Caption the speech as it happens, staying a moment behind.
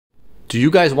Do you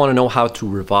guys want to know how to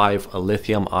revive a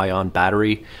lithium-ion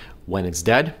battery when it's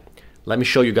dead? Let me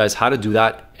show you guys how to do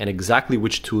that and exactly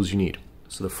which tools you need.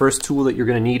 So the first tool that you're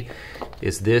going to need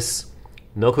is this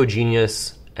Milko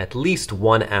Genius at least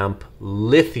 1 amp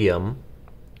lithium-ion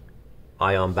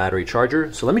battery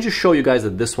charger. So let me just show you guys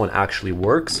that this one actually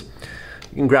works.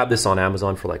 You can grab this on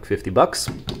Amazon for like 50 bucks.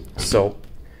 So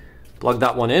plug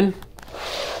that one in.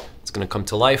 It's going to come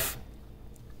to life.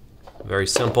 Very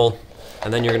simple.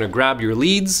 And then you're going to grab your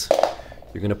leads.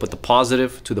 You're going to put the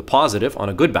positive to the positive on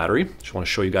a good battery. Just want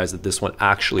to show you guys that this one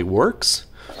actually works.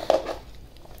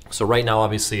 So right now,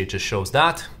 obviously, it just shows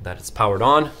that it's powered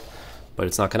on, but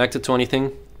it's not connected to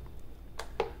anything.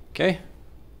 Okay.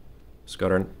 So we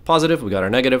got our positive, we got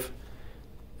our negative,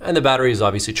 and the battery is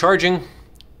obviously charging.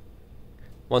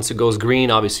 Once it goes green,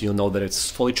 obviously you'll know that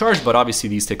it's fully charged, but obviously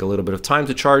these take a little bit of time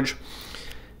to charge.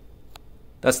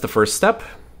 That's the first step.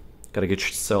 Got to get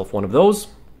yourself one of those.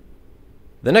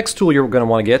 The next tool you're going to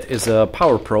want to get is a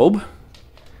power probe.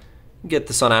 Get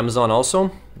this on Amazon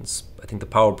also. It's, I think, the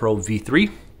Power Probe V3.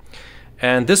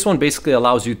 And this one basically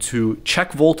allows you to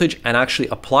check voltage and actually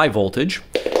apply voltage.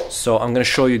 So I'm going to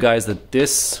show you guys that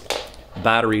this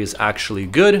battery is actually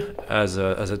good as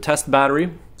a test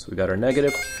battery. So we got our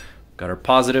negative, got our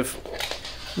positive.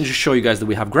 Let me just show you guys that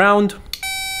we have ground.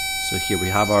 So here we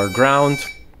have our ground.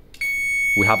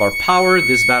 We have our power.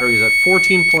 This battery is at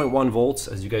 14.1 volts.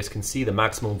 As you guys can see, the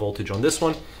maximum voltage on this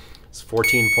one is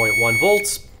 14.1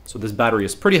 volts. So this battery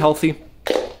is pretty healthy.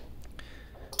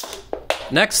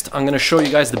 Next, I'm going to show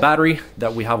you guys the battery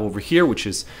that we have over here, which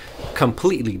is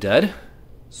completely dead.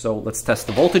 So let's test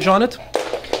the voltage on it.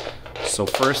 So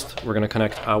first, we're going to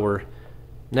connect our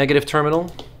negative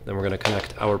terminal. Then we're going to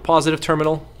connect our positive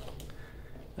terminal.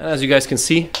 And as you guys can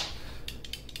see,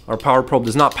 our power probe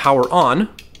does not power on,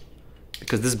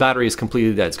 because this battery is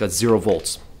completely dead. It's got 0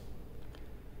 volts.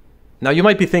 Now you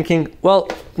might be thinking, well,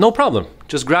 no problem.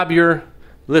 Just grab your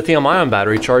lithium-ion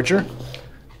battery charger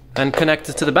and connect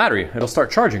it to the battery. It'll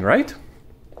start charging, right?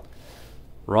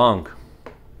 Wrong.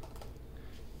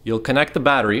 You'll connect the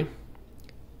battery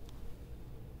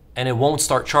and it won't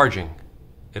start charging.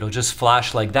 It'll just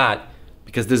flash like that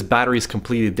because this battery is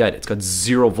completely dead. It's got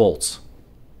 0 volts.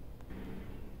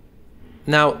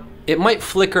 Now, it might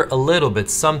flicker a little bit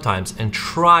sometimes and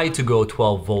try to go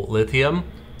 12 volt lithium.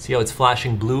 See how it's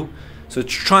flashing blue? So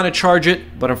it's trying to charge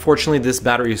it, but unfortunately this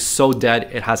battery is so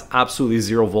dead, it has absolutely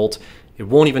 0 volt. It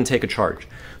won't even take a charge.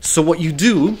 So what you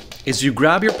do is you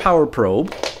grab your power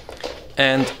probe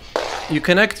and you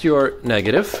connect your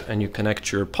negative and you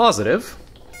connect your positive,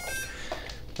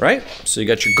 right? So you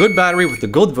got your good battery with the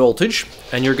good voltage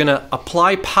and you're gonna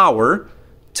apply power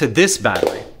to this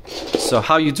battery. So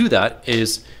how you do that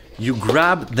is you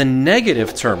grab the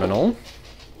negative terminal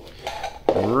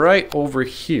right over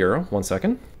here. 1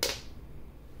 second.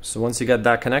 So once you get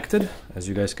that connected, as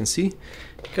you guys can see,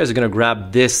 you guys are going to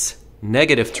grab this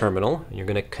negative terminal and you're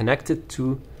going to connect it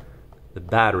to the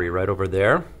battery right over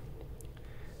there,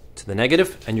 to the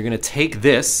negative, and you're going to take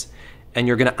this and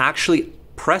you're going to actually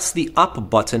press the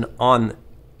up button on,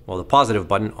 well, the positive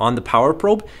button on the power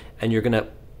probe, and you're going to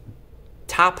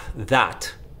tap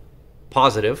that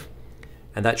positive.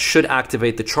 And that should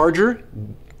activate the charger,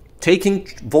 taking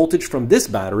voltage from this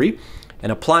battery and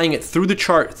applying it through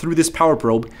through this power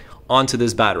probe onto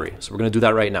this battery. So we're going to do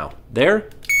that right now. There,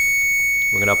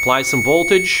 we're going to apply some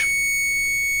voltage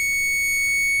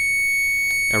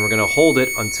and we're going to hold it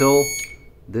until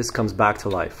this comes back to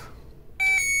life.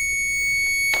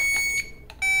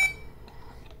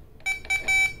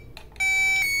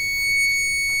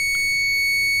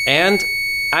 And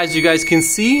as you guys can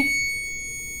see,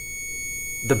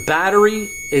 the battery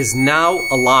is now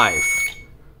alive.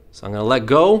 So I'm going to let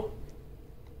go.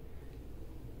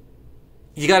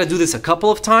 You got to do this a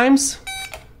couple of times.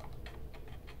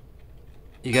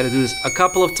 You got to do this a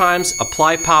couple of times.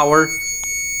 Apply power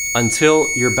until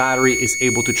your battery is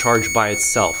able to charge by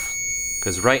itself.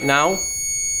 Because right now,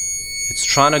 it's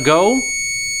trying to go,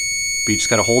 but you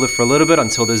just got to hold it for a little bit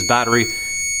until this battery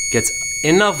gets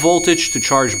enough voltage to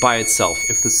charge by itself.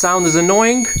 If the sound is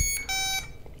annoying,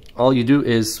 all you do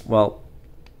is, well,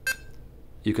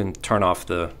 you can turn off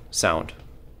the sound.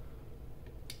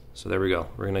 So there we go.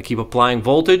 We're going to keep applying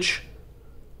voltage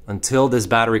until this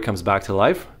battery comes back to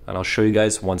life. And I'll show you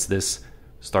guys once this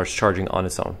starts charging on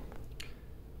its own.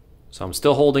 So I'm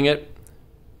still holding it.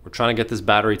 We're trying to get this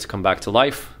battery to come back to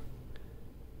life.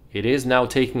 It is now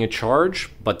taking a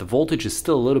charge, but the voltage is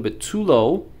still a little bit too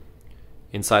low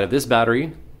inside of this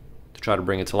battery to try to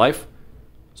bring it to life.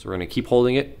 So we're going to keep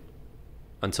holding it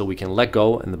until we can let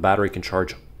go and the battery can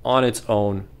charge on its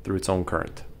own through its own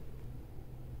current.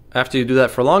 After you do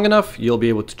that for long enough, you'll be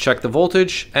able to check the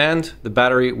voltage and the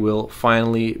battery will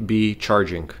finally be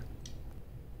charging.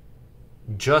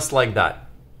 Just like that.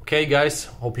 Okay guys,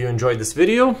 hope you enjoyed this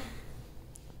video.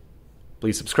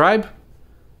 Please subscribe,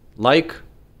 like,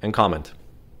 and comment.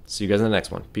 See you guys in the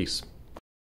next one. Peace.